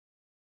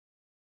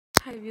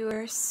Hi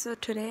viewers, so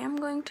today I'm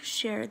going to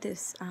share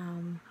this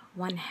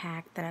one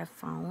hack that I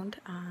found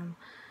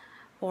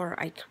or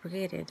I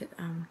created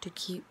to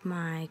keep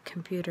my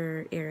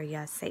computer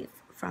area safe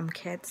from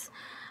kids.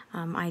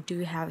 I do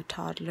have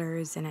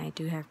toddlers and I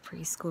do have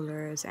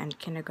preschoolers and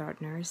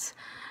kindergartners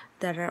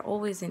that are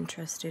always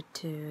interested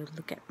to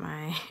look at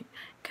my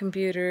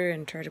computer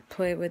and try to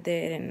play with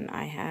it, and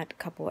I had a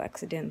couple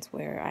accidents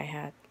where I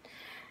had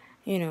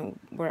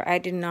where I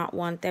did not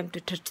want them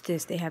to touch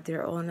this. They have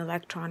their own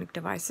electronic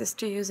devices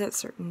to use at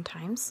certain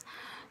times.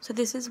 So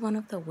this is one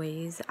of the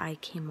ways I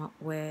came up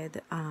with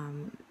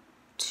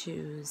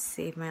to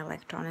save my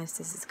electronics.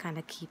 This is kind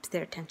of keeps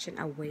their attention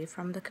away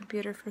from the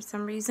computer for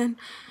some reason.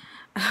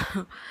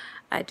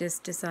 I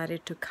just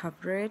decided to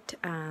cover it,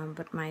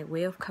 but my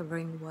way of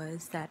covering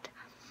was that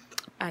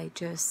I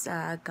just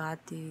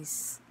got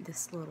this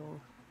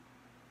little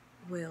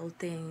wheel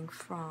thing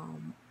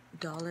from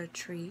Dollar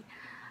Tree.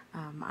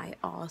 I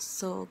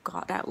also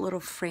got that little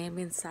frame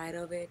inside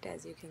of it,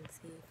 as you can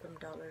see, from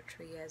Dollar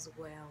Tree as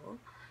well.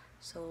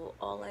 So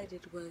all I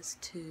did was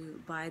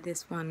to buy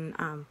this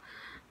one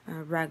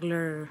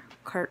regular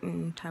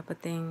curtain type of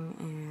thing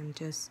and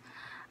just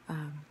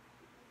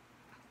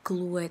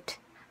glue it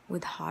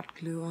with hot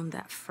glue on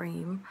that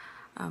frame.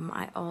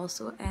 I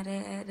also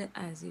added,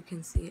 as you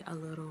can see, a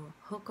little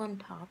hook on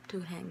top to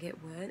hang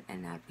it with,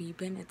 and that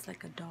ribbon, it's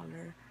like a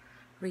dollar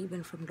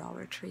ribbon from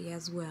Dollar Tree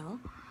as well.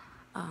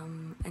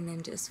 And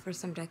then just for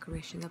some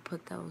decoration I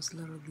put those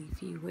little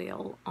leafy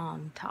wheel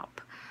on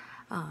top,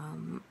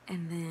 and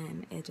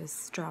then it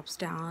just drops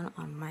down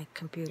on my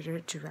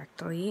computer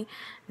directly,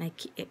 and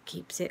it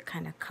keeps it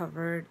kind of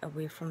covered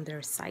away from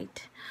their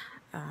sight.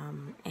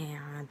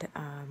 I've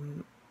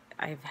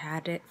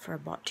had it for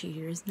about 2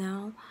 years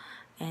now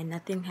and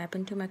nothing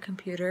happened to my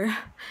computer.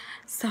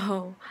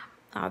 So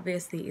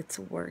obviously it's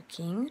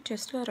working.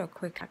 Just a little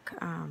quick hack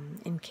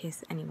in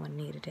case anyone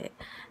needed it.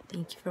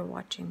 Thank you for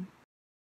watching.